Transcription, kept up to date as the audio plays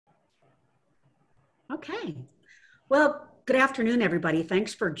Okay. Well, good afternoon, everybody.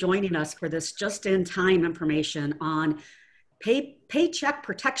 Thanks for joining us for this just-in-time information on Paycheck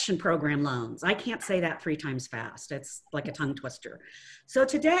Protection Program loans. I can't say that 3 times fast. It's like a tongue twister. So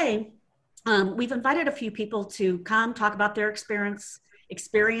today, we've invited a few people to come talk about their experience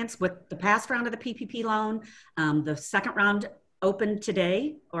with the past round of the PPP loan. The second round opened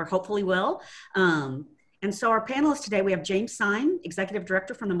today, or hopefully will. And so our panelists today, we have Jaymes Sime, Executive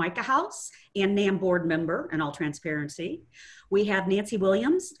Director from the MICAH House and NAM board member in all transparency. We have Nancy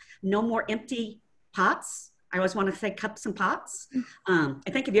Williams, No More Empty Pots. I always want to say cups and pots. I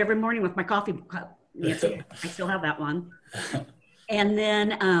think of you every morning with my coffee cup, Nancy. I still have that one. And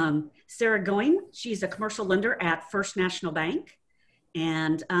then Sarah Going, she's a commercial lender at First National Bank.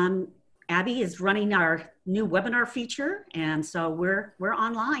 And Abby is running our new webinar feature, and so we're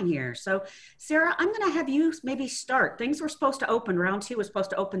online here. So Sarah, I'm going to have you maybe start. Things were supposed to open, round 2 was supposed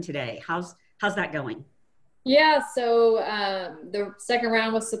to open today. How's that going? Yeah, so the second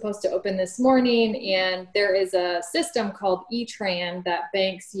round was supposed to open this morning, and there is a system called eTran that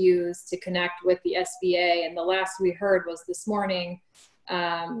banks use to connect with the SBA, and the last we heard was this morning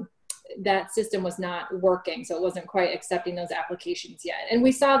that system was not working, so it wasn't quite accepting those applications yet. And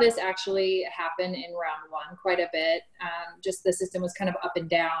we saw this actually happen in round 1 quite a bit. Just the system was kind of up and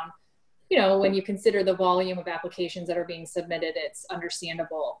down. You know, when you consider the volume of applications that are being submitted, it's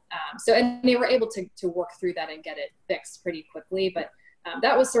understandable. And they were able to work through that and get it fixed pretty quickly. But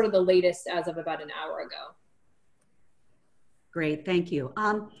that was sort of the latest as of about an hour ago. Great, thank you.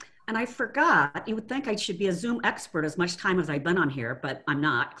 And I forgot, you would think I should be a Zoom expert as much time as I've been on here, but I'm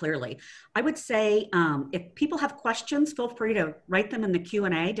not, clearly. I would say if people have questions, feel free to write them in the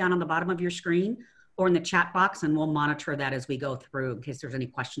Q&A down on the bottom of your screen or in the chat box, and we'll monitor that as we go through in case there's any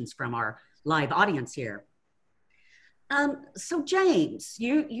questions from our live audience here. So Jaymes,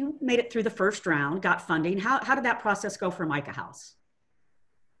 you made it through the first round, got funding. How did that process go for MICAH House?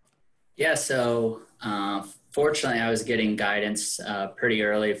 Yeah, so fortunately, I was getting guidance pretty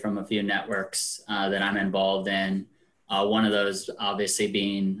early from a few networks that I'm involved in. One of those obviously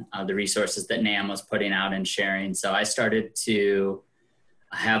being the resources that NAM was putting out and sharing. So I started to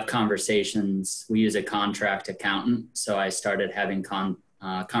have conversations. We use a contract accountant. So I started having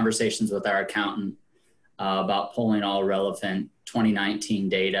conversations with our accountant about pulling all relevant 2019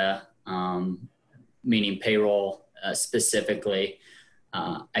 data, meaning payroll specifically.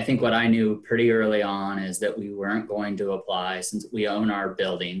 I think what I knew pretty early on is that we weren't going to apply since we own our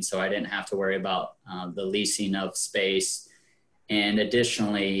building, so I didn't have to worry about the leasing of space. And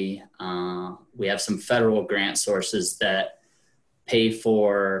additionally, we have some federal grant sources that pay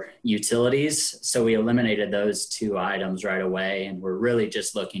for utilities, so we eliminated those 2 items right away, and we're really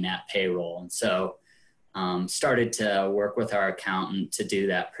just looking at payroll. And so started to work with our accountant to do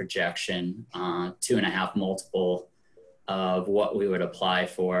that projection, 2.5 multiple of what we would apply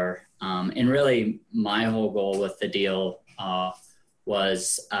for. And really my whole goal with the deal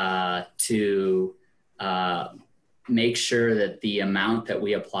was to make sure that the amount that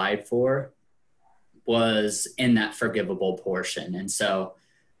we applied for was in that forgivable portion. And so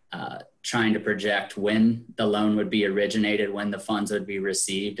trying to project when the loan would be originated, when the funds would be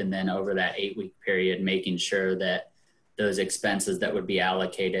received, and then over that 8-week period, making sure that those expenses that would be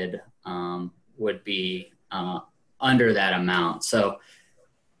allocated would be under that amount. So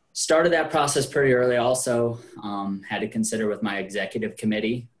started that process pretty early. Also had to consider with my executive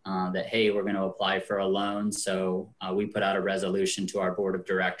committee that, hey, we're going to apply for a loan. So we put out a resolution to our board of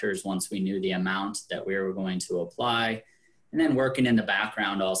directors once we knew the amount that we were going to apply. And then working in the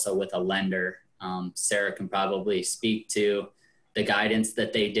background also with a lender. Sarah can probably speak to the guidance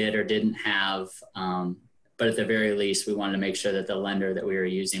that they did or didn't have. But at the very least, we wanted to make sure that the lender that we were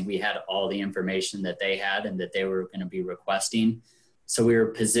using, we had all the information that they had and that they were going to be requesting. So we were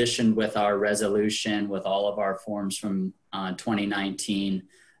positioned with our resolution, with all of our forms from 2019,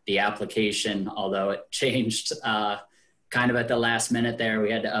 the application, although it changed kind of at the last minute there,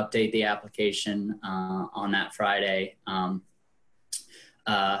 we had to update the application on that Friday. And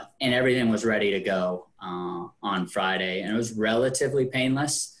everything was ready to go on Friday. And it was relatively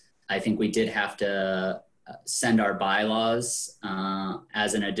painless. I think we did have to send our bylaws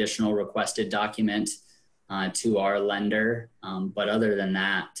as an additional requested document to our lender. But other than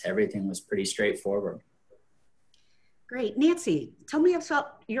that, everything was pretty straightforward. Great. Nancy, tell me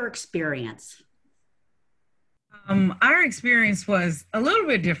about your experience. Our experience was a little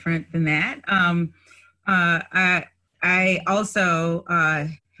bit different than that. I also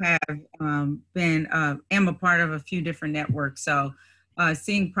am a part of a few different networks. So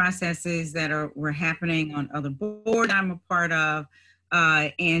seeing processes that were happening on other boards I'm a part of,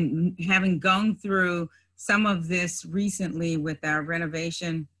 And having gone through some of this recently with our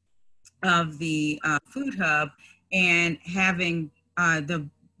renovation of the food hub, and having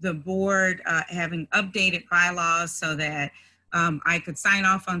the board having updated bylaws so that I could sign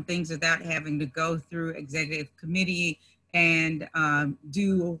off on things without having to go through executive committee and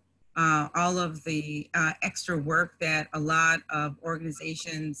do all of the extra work that a lot of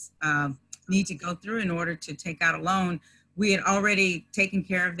organizations need to go through in order to take out a loan. We had already taken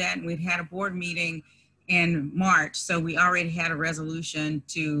care of that, and we'd had a board meeting in March. So we already had a resolution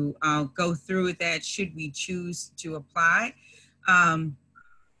to go through with that should we choose to apply. And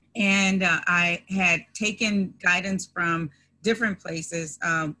I had taken guidance from different places,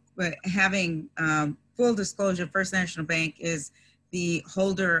 but having full disclosure, First National Bank is the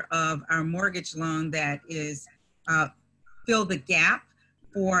holder of our mortgage loan that is fill the gap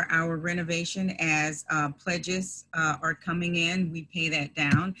for our renovation. As pledges are coming in, we pay that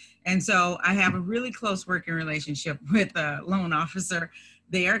down. And so I have a really close working relationship with the loan officer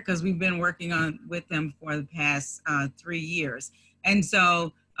there, because we've been working with them for the past 3 years. And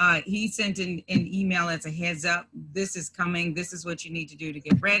so he sent an email as a heads up, this is coming, this is what you need to do to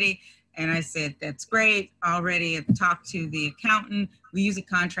get ready. And I said, that's great. Already I've talked to the accountant. We use a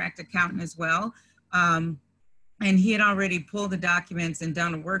contract accountant as well. And he had already pulled the documents and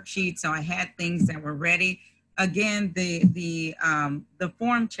done a worksheet. So I had things that were ready. Again, the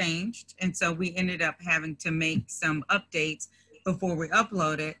form changed. And so we ended up having to make some updates before we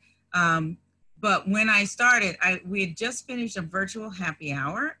upload it. But when I started, we had just finished a virtual happy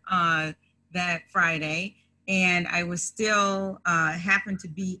hour that Friday, and I was still happened to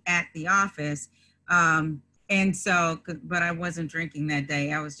be at the office. And so, but I wasn't drinking that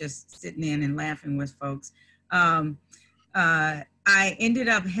day. I was just sitting in and laughing with folks. I ended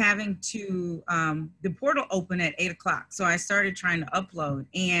up having to, the portal opened at 8 o'clock. So I started trying to upload,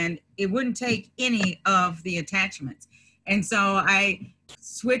 and it wouldn't take any of the attachments. And so I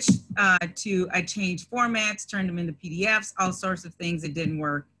switched I changed formats, turned them into PDFs, all sorts of things that didn't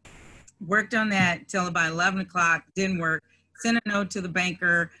work. Worked on that till about 11 o'clock, didn't work. Sent a note to the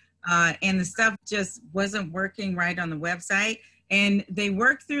banker, and the stuff just wasn't working right on the website. And they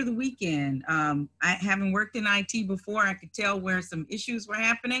worked through the weekend. I haven't worked in IT before. I could tell where some issues were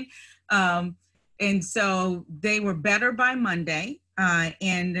happening. And so they were better by Monday.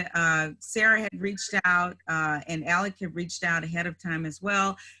 And Sarah had reached out, and Alec had reached out ahead of time as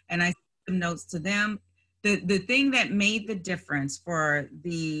well. And I sent some notes to them. The thing that made the difference for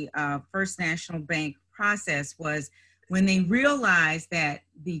the First National Bank process was when they realized that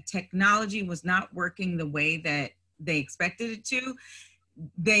the technology was not working the way that they expected it to,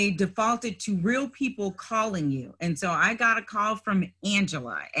 they defaulted to real people calling you. And so I got a call from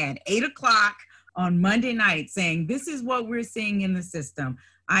Angela at 8 o'clock on Monday night saying, this is what we're seeing in the system.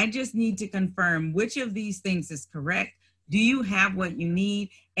 I just need to confirm which of these things is correct. Do you have what you need?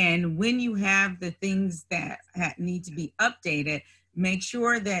 And when you have the things that need to be updated, make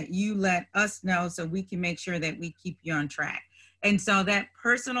sure that you let us know so we can make sure that we keep you on track. And so that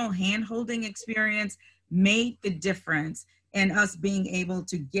personal hand-holding experience made the difference in us being able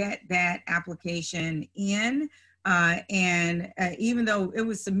to get that application in. And even though it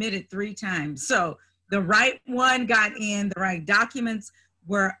was submitted 3 times, so the right one got in, the right documents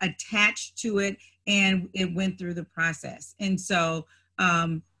were attached to it, and it went through the process. And so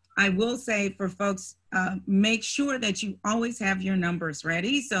I will say for folks, make sure that you always have your numbers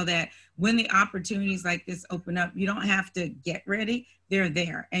ready so that when the opportunities like this open up, you don't have to get ready, they're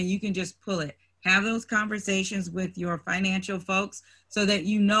there and you can just pull it. Have those conversations with your financial folks so that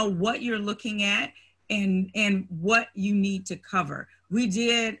you know what you're looking at and what you need to cover. We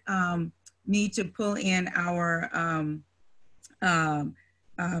did need to pull in our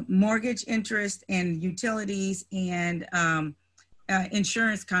mortgage interest and utilities and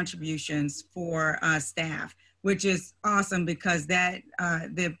insurance contributions for staff, which is awesome because that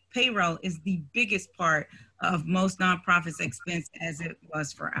the payroll is the biggest part of most nonprofits' expense as it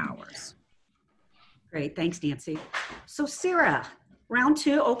was for ours. Great, thanks, Nancy. So Sarah, round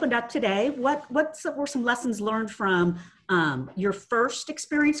 2 opened up today. What were some lessons learned from your first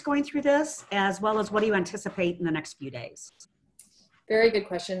experience going through this, as well as what do you anticipate in the next few days? Very good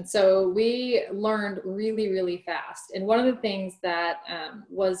question. So we learned really, really fast. And one of the things that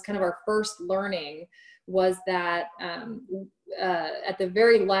was kind of our first learning was that at the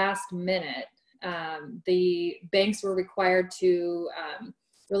very last minute, the banks were required to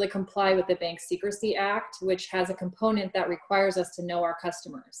really comply with the Bank Secrecy Act, which has a component that requires us to know our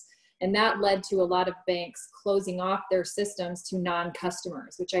customers. And that led to a lot of banks closing off their systems to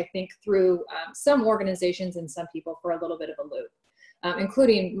non-customers, which I think threw some organizations and some people for a little bit of a loop.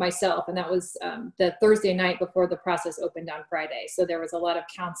 including myself. And that was the Thursday night before the process opened on Friday. So there was a lot of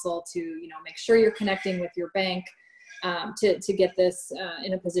counsel to, make sure you're connecting with your bank to get this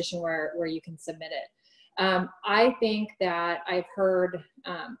in a position where you can submit it. I think that I've heard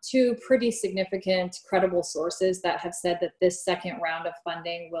two pretty significant credible sources that have said that this second round of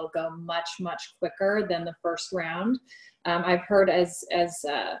funding will go much, much quicker than the first round. I've heard as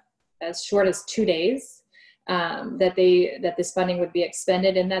short as 2 days that this funding would be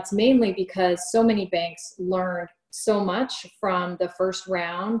expended. And that's mainly because so many banks learned so much from the first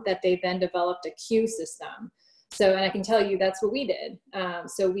round that they then developed a queue system. So, and I can tell you that's what we did.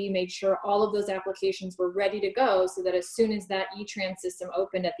 So we made sure all of those applications were ready to go so that as soon as that E-Trans system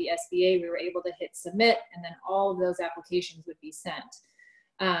opened at the SBA, we were able to hit submit, and then all of those applications would be sent.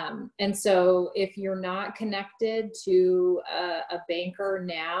 And so if you're not connected to a banker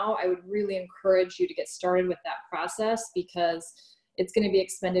now, I would really encourage you to get started with that process because it's going to be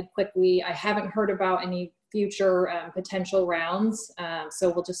expended quickly. I haven't heard about any future potential rounds. So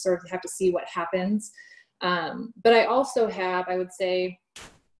we'll just sort of have to see what happens. But I also have, I would say,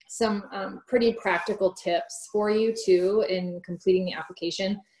 some pretty practical tips for you too in completing the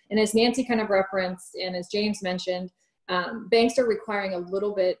application. And as Nancy kind of referenced, and as James mentioned, banks are requiring a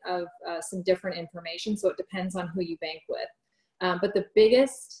little bit of some different information, so it depends on who you bank with. But the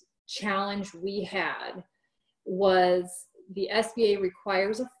biggest challenge we had was the SBA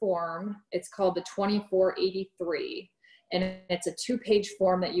requires a form. It's called the 2483. And it's a 2-page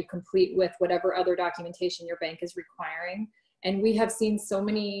form that you complete with whatever other documentation your bank is requiring. And we have seen so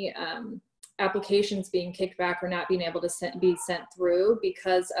many applications being kicked back or not being able to be sent through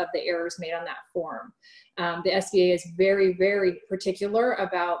because of the errors made on that form. The SBA is very, very particular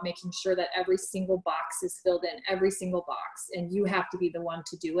about making sure that every single box is filled in, every single box, and you have to be the one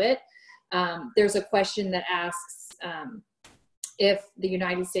to do it. There's a question that asks, if the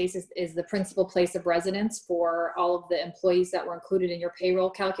United States is the principal place of residence for all of the employees that were included in your payroll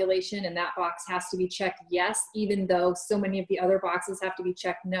calculation, and that box has to be checked yes, even though so many of the other boxes have to be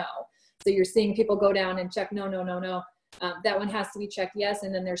checked no. So you're seeing people go down and check no, no, no, no. That one has to be checked yes,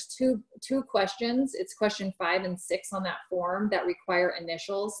 and then there's two questions. It's question 5 and 6 on that form that require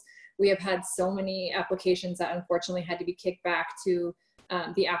initials. We have had so many applications that unfortunately had to be kicked back to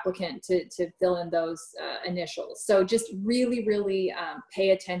the applicant to fill in those initials. So just really, really pay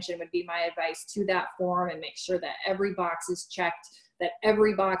attention would be my advice to that form, and make sure that every box is checked, that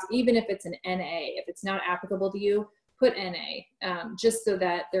every box, even if it's an NA, if it's not applicable to you, put NA, just so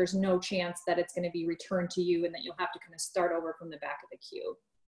that there's no chance that it's going to be returned to you and that you'll have to kind of start over from the back of the queue.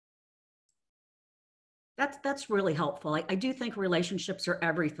 That's really helpful. I do think relationships are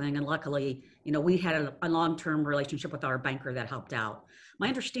everything. And luckily, we had a long-term relationship with our banker that helped out. My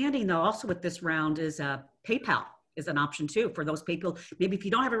understanding though, also with this round is PayPal is an option too for those people. Maybe if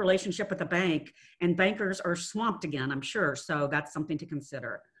you don't have a relationship with a bank, and bankers are swamped again, I'm sure. So that's something to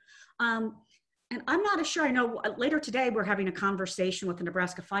consider. And I'm not sure, I know later today we're having a conversation with the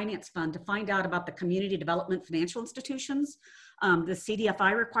Nebraska Finance Fund to find out about the community development financial institutions, the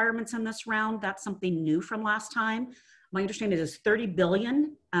CDFI requirements in this round. That's something new from last time. My understanding is $30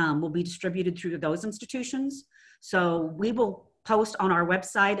 billion will be distributed through those institutions. So we will post on our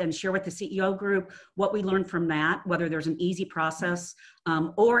website and share with the CEO group what we learned from that, whether there's an easy process,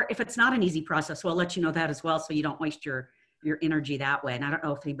 or if it's not an easy process, we'll let you know that as well, so you don't waste your energy that way. And I don't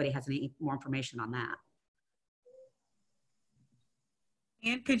know if anybody has any more information on that.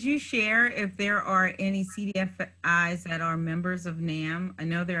 And could you share if there are any CDFIs that are members of NAM? I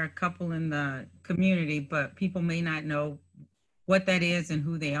know there are a couple in the community, but people may not know what that is and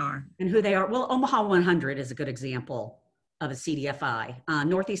who they are. Well, Omaha 100 is a good example of a CDFI.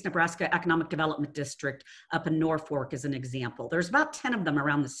 Northeast Nebraska Economic Development District up in Norfolk is an example. There's about 10 of them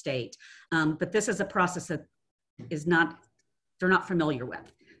around the state, but this is a process that they're not familiar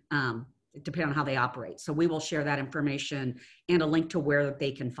with, depending on how they operate. So we will share that information and a link to where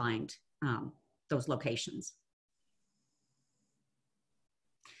they can find those locations.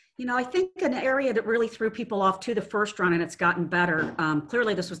 I think an area that really threw people off to the first round, and it's gotten better.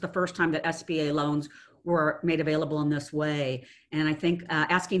 Clearly, this was the first time that SBA loans were made available in this way. And I think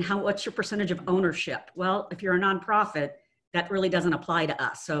asking what's your percentage of ownership? Well, if you're a nonprofit, that really doesn't apply to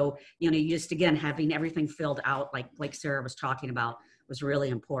us. So, you just, again, having everything filled out, like Sarah was talking about, was really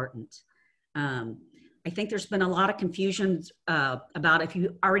important. I think there's been a lot of confusion about if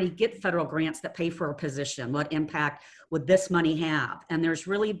you already get federal grants that pay for a position, what impact would this money have? And there's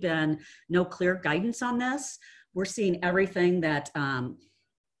really been no clear guidance on this. We're seeing everything that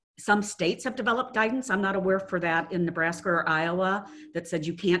some states have developed guidance. I'm not aware for that in Nebraska or Iowa that said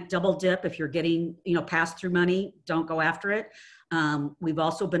you can't double dip if you're getting, pass-through money, don't go after it. We've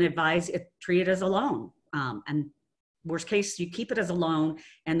also been advised treat it as a loan. And worst case, you keep it as a loan,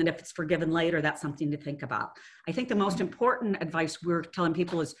 and then if it's forgiven later, that's something to think about. I think the most important advice we're telling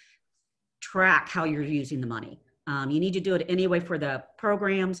people is track how you're using the money. You need to do it anyway for the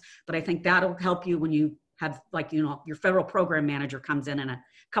programs, but I think that'll help you when you have, like, you know, your federal program manager comes in a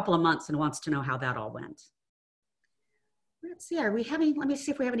couple of months and wants to know how that all went. Let's see, let me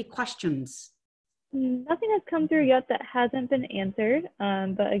see if we have any questions. Nothing has come through yet that hasn't been answered.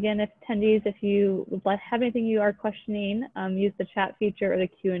 But again, if attendees, if you would have anything you are questioning, use the chat feature or the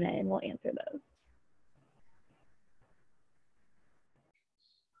Q&A and we'll answer those.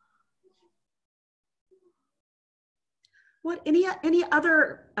 Any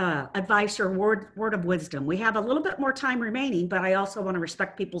other advice or word of wisdom? We have a little bit more time remaining, but I also want to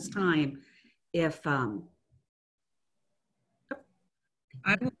respect people's time. If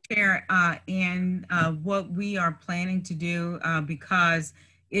I will share in what we are planning to do because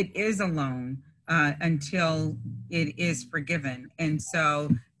it is a loan until it is forgiven. And so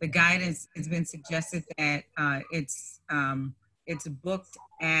the guidance has been suggested that it's booked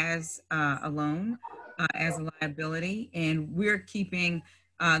as a loan, as a liability, and we're keeping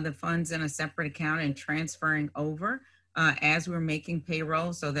the funds in a separate account and transferring over as we're making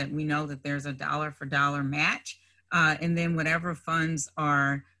payroll so that we know that there's a dollar for dollar match. And then whatever funds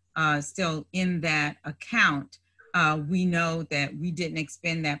are still in that account, we know that we didn't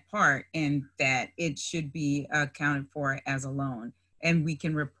expend that part and that it should be accounted for as a loan, and we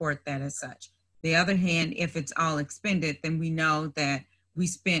can report that as such. The other hand, if it's all expended, then we know that we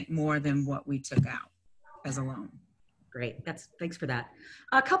spent more than what we took out as a loan. Great, thanks for that.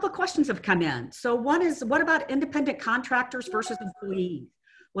 A couple of questions have come in. So one is, what about independent contractors versus employees?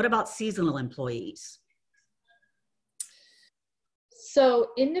 What about seasonal employees? So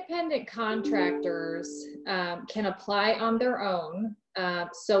independent contractors can apply on their own.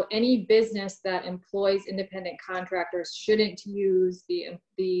 So any business that employs independent contractors shouldn't use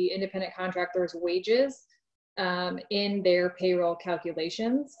the independent contractors' wages in their payroll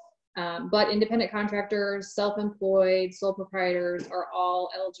calculations. But independent contractors, self-employed, sole proprietors are all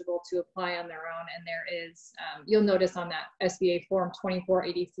eligible to apply on their own. And there is, you'll notice on that SBA form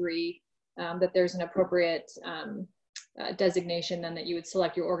 2483 that there's an appropriate designation then that you would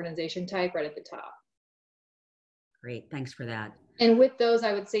select your organization type right at the top. Great, thanks for that. And with those,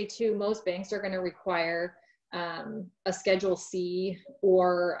 I would say too, most banks are going to require a Schedule C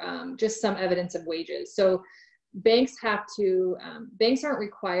or just some evidence of wages. So banks have to, banks aren't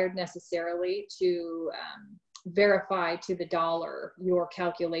required necessarily to verify to the dollar your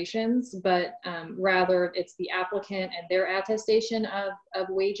calculations, but rather it's the applicant and their attestation of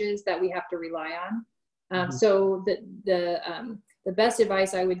wages that we have to rely on. So the best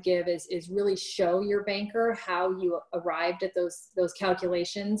advice I would give is really show your banker how you arrived at those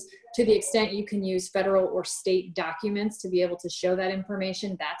calculations. To the extent you can use federal or state documents to be able to show that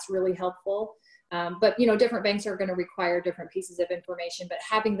information, that's really helpful. But you know, different banks are going to require different pieces of information, but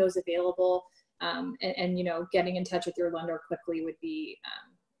having those available and you know, getting in touch with your lender quickly would be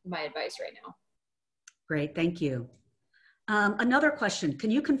my advice right now. Great, thank you. Another question,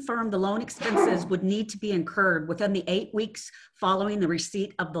 can you confirm the loan expenses would need to be incurred within the 8 weeks following the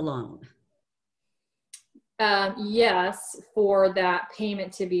receipt of the loan? Yes, for that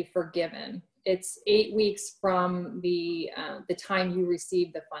payment to be forgiven. It's 8 weeks from the time you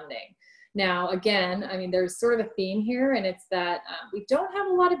receive the funding. Now, again, I mean, there's sort of a theme here, and it's that we don't have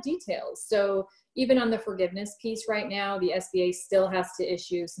a lot of details. So even on the forgiveness piece right now, the SBA still has to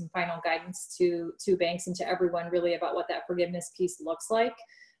issue some final guidance to banks and to everyone really about what that forgiveness piece looks like.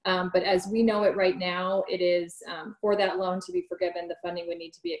 But as we know it right now, it is for that loan to be forgiven, the funding would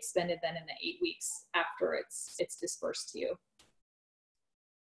need to be expended then in the 8 weeks after it's dispersed to you.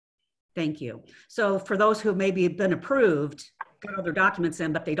 Thank you. So for those who maybe have been approved, got all their documents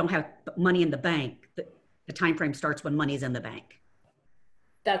in, but they don't have money in the bank, the time frame starts when money's in the bank.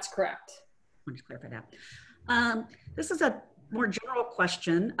 That's correct. I'll just clarify that. This is a more general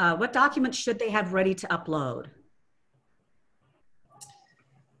question. What documents should they have ready to upload?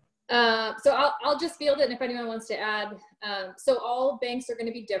 So I'll just field it, and if anyone wants to add. So all banks are going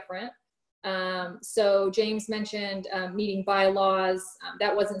to be different. So Jaymes mentioned meeting bylaws.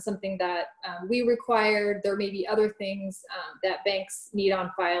 That wasn't something that we required. There may be other things that banks need on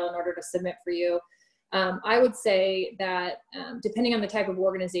file in order to submit for you. I would say that depending on the type of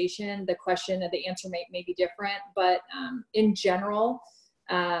organization, the answer may be different, but in general,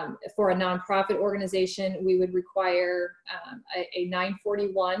 for a nonprofit organization, we would require a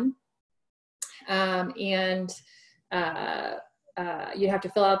 941 and you'd have to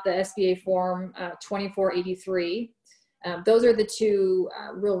fill out the SBA form 2483. Those are the two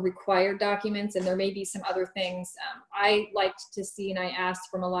real required documents, and there may be some other things. I liked to see, and I asked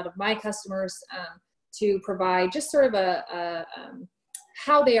from a lot of my customers to provide just sort of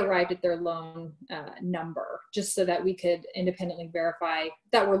how they arrived at their loan number, just so that we could independently verify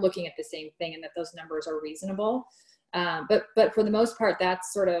that we're looking at the same thing and that those numbers are reasonable. But for the most part,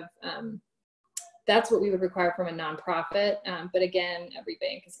 that's sort of, that's what we would require from a nonprofit. But again, every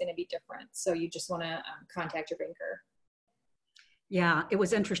bank is going to be different. So you just want to contact your banker. Yeah, it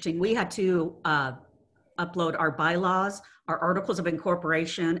was interesting. We had to upload our bylaws, our articles of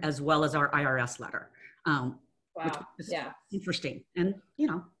incorporation, as well as our IRS letter. Wow. Yeah. Interesting. And, you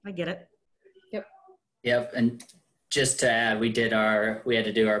know, I get it. Yep. Yep. And just to add, we had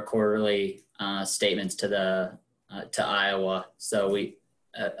to do our quarterly statements to Iowa. So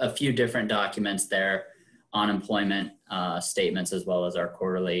a few different documents there, unemployment statements, as well as our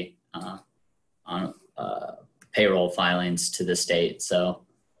quarterly payroll filings to the state. So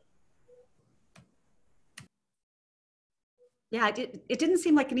yeah, it didn't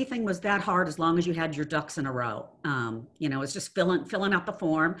seem like anything was that hard as long as you had your ducks in a row. You know, it's just filling out the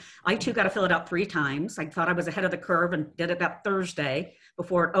form. I too got to fill it out 3 times. I thought I was ahead of the curve and did it that Thursday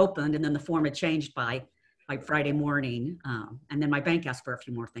before it opened, and then the form had changed by Friday morning. And then my bank asked for a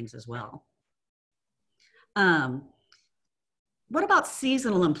few more things as well. What about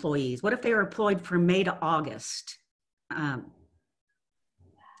seasonal employees? What if they are employed from May to August? You're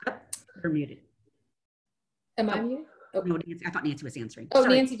muted. Am I muted? Oh. No, Nancy, I thought Nancy was answering. Oh,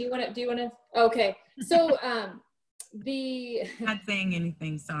 Sorry. Nancy, do you want to? Okay. So Not saying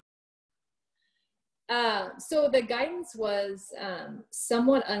anything, sorry. So the guidance was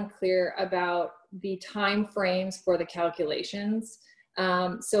somewhat unclear about the time frames for the calculations.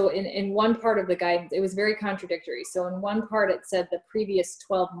 So in one part of the guidance, it was very contradictory. So in one part, it said the previous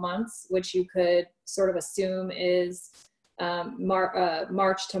 12 months, which you could sort of assume is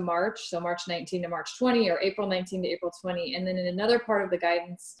March to March, so March 19 to March 20, or April 19 to April 20. And then in another part of the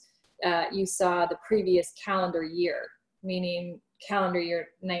guidance, you saw the previous calendar year, meaning calendar year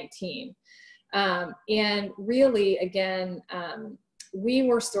 19. And really, again, we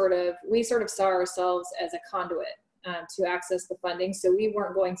sort of saw ourselves as a conduit to access the funding. So we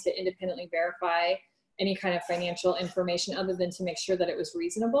weren't going to independently verify any kind of financial information other than to make sure that it was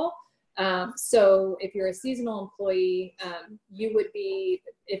reasonable. So if you're a seasonal employee, you would be,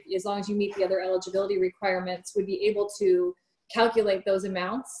 as long as you meet the other eligibility requirements, would be able to calculate those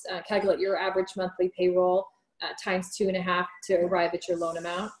amounts, calculate your average monthly payroll times 2.5 to arrive at your loan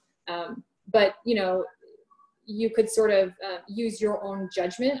amount. But, you know, you could sort of use your own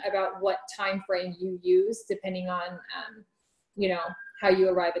judgment about what time frame you use, depending on, you know, how you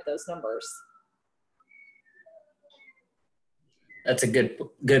arrive at those numbers. that's a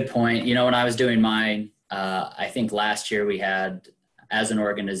good point. You know, when I was doing mine, I think last year we had, as an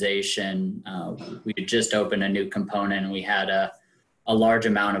organization, we had just opened a new component, and we had a large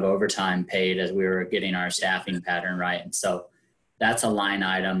amount of overtime paid as we were getting our staffing pattern right. And so that's a line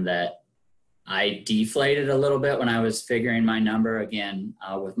item that I deflated a little bit when I was figuring my number. Again,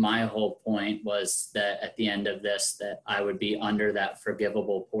 with my whole point was that at the end of this, that I would be under that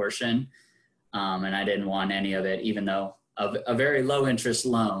forgivable portion. And I didn't want any of it, even though a very low interest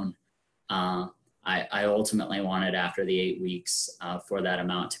loan, I ultimately wanted after the 8 weeks for that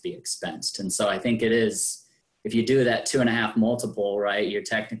amount to be expensed. And so I think it is, if you do that 2.5 multiple, right, you're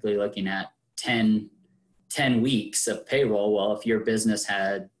technically looking at 10 weeks of payroll. Well, if your business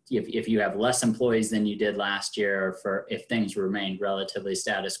had, if you have less employees than you did last year, or if things remained relatively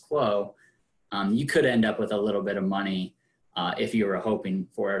status quo, you could end up with a little bit of money if you were hoping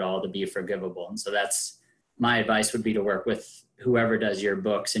for it all to be forgivable. And so that's, my advice would be to work with whoever does your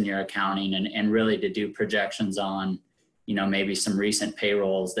books and your accounting, and really to do projections on, you know, maybe some recent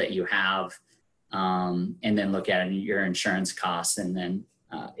payrolls that you have, and then look at your insurance costs. And then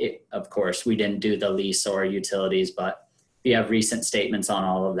of course, we didn't do the lease or utilities, but if you have recent statements on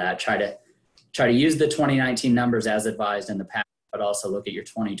all of that, try to use the 2019 numbers as advised in the past, but also look at your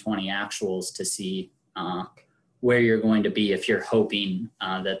 2020 actuals to see where you're going to be if you're hoping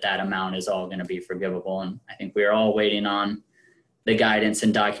that amount is all going to be forgivable. And I think we're all waiting on the guidance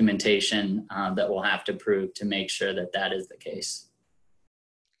and documentation that we'll have to prove to make sure that is the case.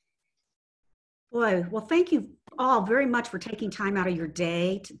 Boy, well, thank you all very much for taking time out of your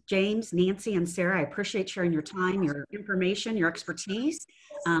day. Jaymes, Nancy, and Sarah, I appreciate sharing your time, your information, your expertise.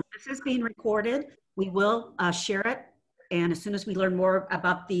 This is being recorded. We will share it. And as soon as we learn more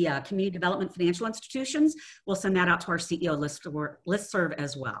about the community development financial institutions, we'll send that out to our CEO listserv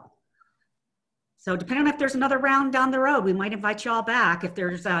as well. So depending on if there's another round down the road, we might invite you all back if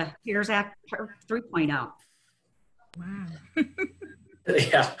there's a CARES Act 3.0. Wow.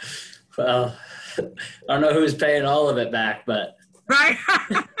 Yeah. Well, I don't know who's paying all of it back, but Right.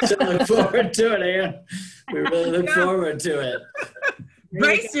 so look forward to it, Ann. We really look forward to it.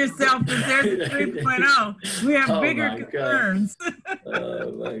 Brace yourself, because there's a 3.0. We have Oh bigger my God. concerns.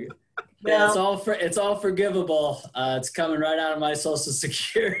 Oh my God. Well, Yeah, it's all forgivable. It's coming right out of my Social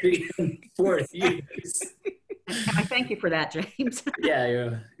Security for use. I thank you for that, James.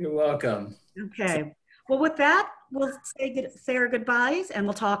 Yeah, you're welcome. Okay. Well, with that, we'll say our goodbyes and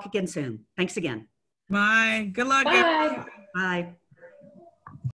we'll talk again soon. Thanks again. Bye. Good luck. Bye. Bye.